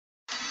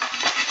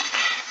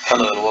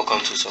Hello and welcome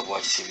to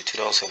Subwatch TV.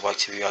 Today on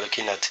Subwatch TV we are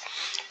looking at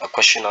a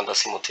question under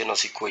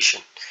simultaneous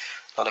equation.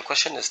 Now the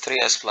question is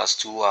 3x plus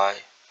 2y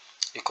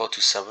equal to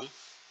 7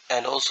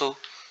 and also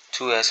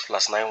 2x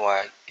plus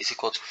 9y is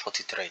equal to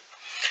 43.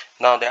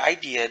 Now the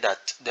idea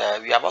that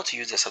we are about to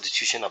use the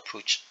substitution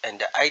approach, and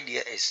the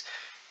idea is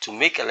to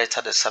make a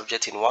letter the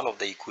subject in one of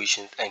the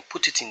equations and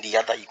put it in the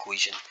other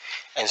equation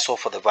and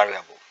solve for the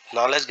variable.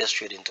 Now let's get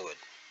straight into it.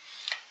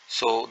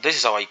 So this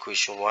is our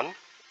equation 1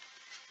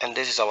 and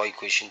this is our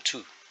equation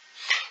 2.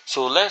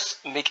 So let's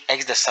make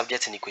x the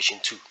subject in equation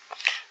 2.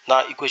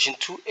 Now equation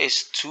 2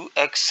 is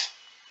 2x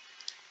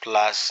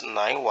plus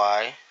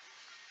 9y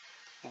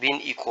being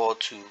equal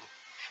to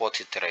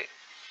 43.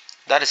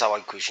 That is our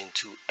equation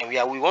 2, and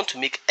we want to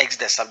make x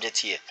the subject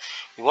here.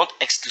 We want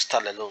x to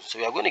start alone, so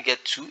we are going to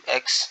get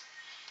 2x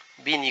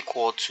being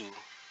equal to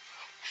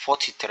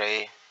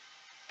 43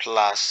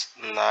 plus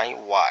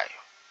 9y.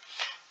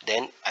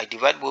 Then I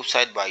divide both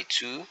sides by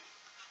 2.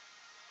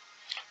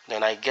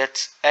 Then I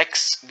get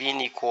x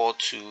being equal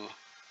to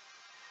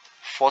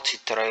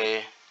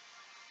 43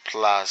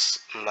 plus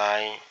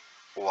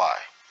 9y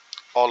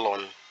all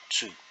on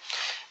 2.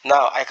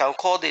 Now I can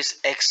call this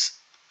x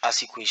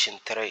as equation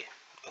 3.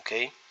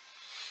 Okay,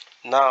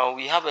 now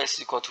we have x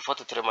equal to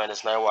 43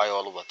 minus 9y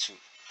all over 2.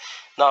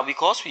 Now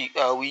because we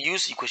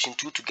use equation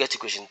 2 to get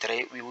equation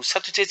 3, we will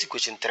substitute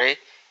equation 3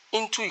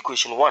 into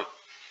equation 1.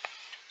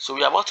 So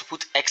we are about to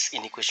put x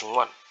in equation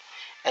 1,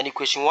 and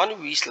equation 1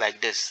 reads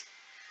like this: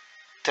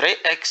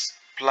 3x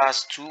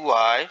plus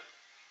 2y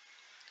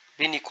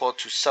being equal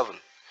to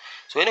 7.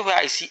 So anywhere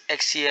I see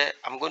x here,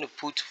 I'm going to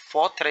put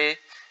 43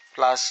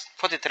 plus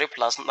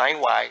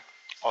 9y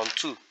on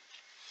 2.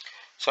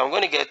 So I'm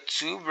going to get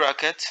 2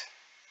 bracket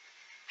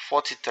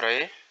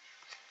 43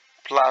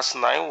 plus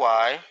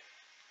 9y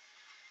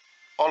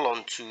all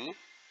on 2.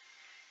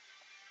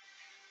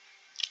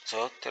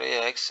 So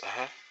 3x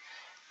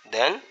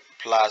then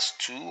plus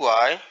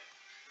 2y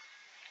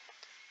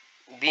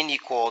being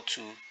equal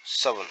to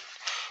 7.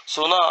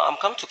 So now I'm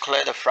come to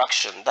clear the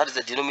fraction, that is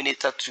the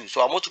denominator 2.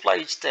 So I'll multiply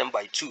each term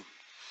by 2.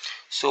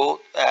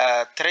 So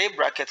 3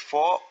 bracket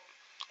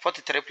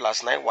 43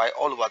 plus 9y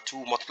all over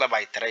 2 multiplied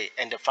by 3,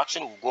 and the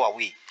fraction will go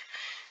away.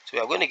 So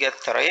we are going to get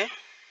 3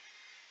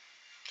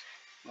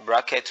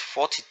 bracket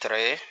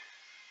 43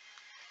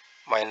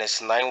 minus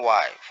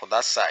 9y for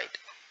that side,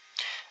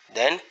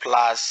 then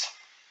plus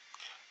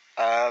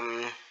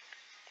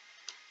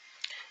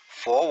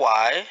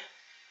 4y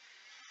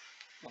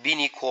being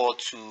equal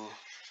to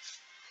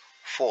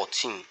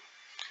 14.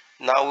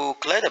 Now we will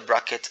clear the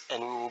bracket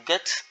and we will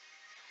get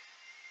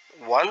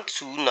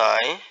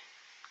 129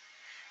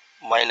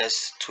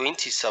 minus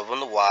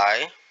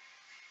 27y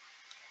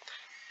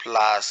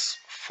plus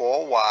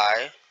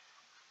 4y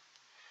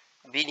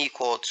being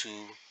equal to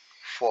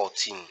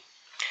 14.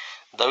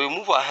 Then we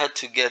move ahead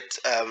to get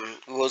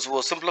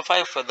we'll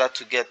simplify further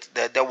to get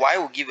the y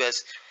will give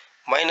us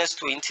minus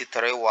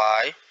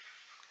 23y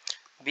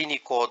being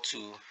equal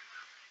to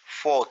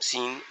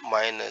 14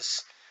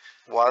 minus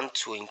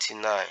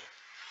 129.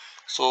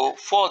 So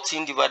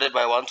 14 divided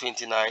by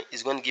 129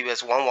 is going to give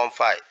us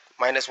 115,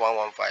 minus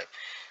 115.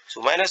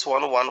 So minus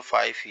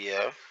 115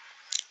 here,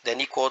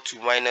 then equal to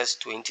minus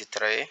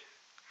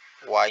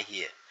 23y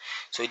here.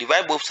 So we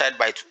divide both sides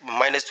by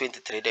minus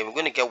 23, then we're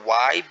going to get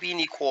y being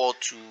equal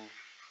to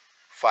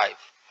 5.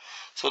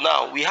 So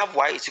now we have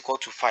y is equal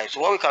to 5.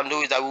 So what we can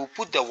do is that we'll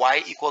put the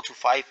y equal to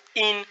 5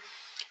 in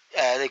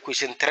the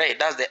equation 3.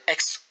 That's the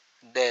x.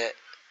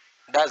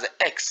 That's the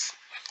x.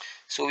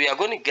 So we are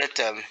going to get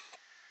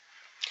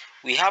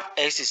we have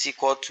x is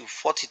equal to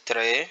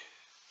 43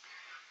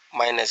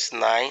 minus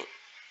 9y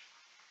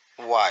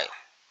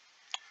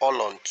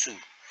all on 2.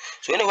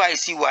 So anywhere I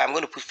see y, I'm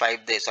going to put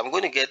 5 there. So I'm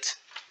going to get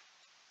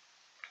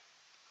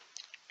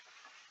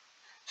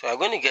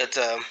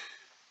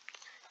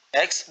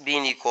x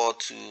being equal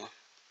to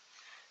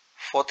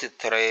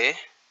 43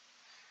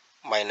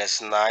 minus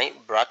 9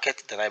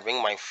 bracket, then I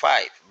bring my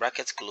 5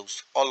 bracket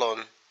close all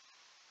on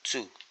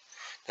 2.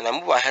 Then I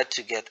move ahead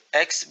to get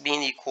x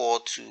being equal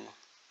to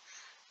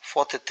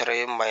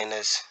 43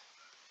 minus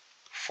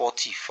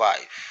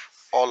 45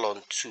 all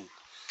on 2.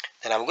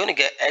 Then I'm going to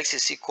get x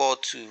is equal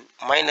to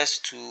minus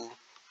 2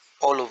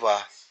 all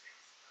over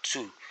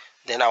 2.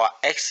 Then our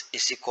x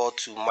is equal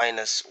to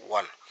minus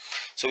 1.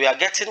 So we are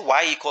getting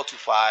y equal to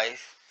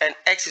 5 and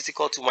x is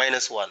equal to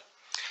minus 1.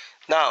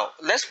 Now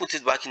let's put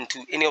it back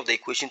into any of the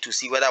equation to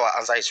see whether our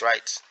answer is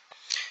right.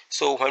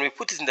 So when we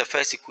put it in the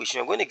first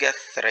equation, we're going to get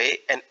 3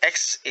 and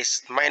x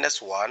is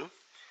minus 1.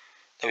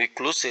 Then we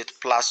close it,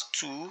 plus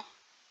 2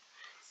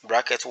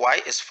 bracket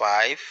y is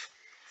 5.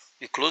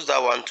 We close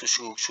that one to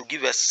should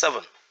give us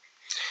 7.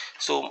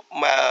 So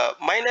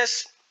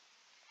minus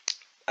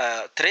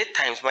 3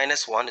 times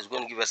minus 1 is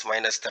going to give us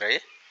minus 3.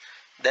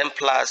 Then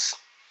plus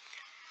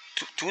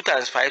 2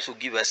 times 5 will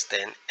give us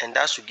 10, and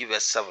that should give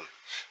us 7.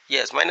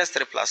 Yes, minus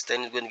 3 plus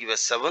 10 is going to give us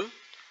 7.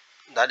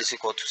 That is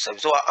equal to 7.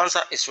 So our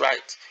answer is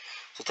right.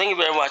 So thank you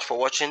very much for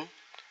watching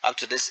up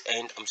to this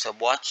end. I'm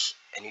Subwatch,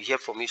 and you hear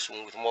from me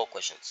soon with more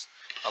questions.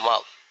 I'm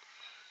out.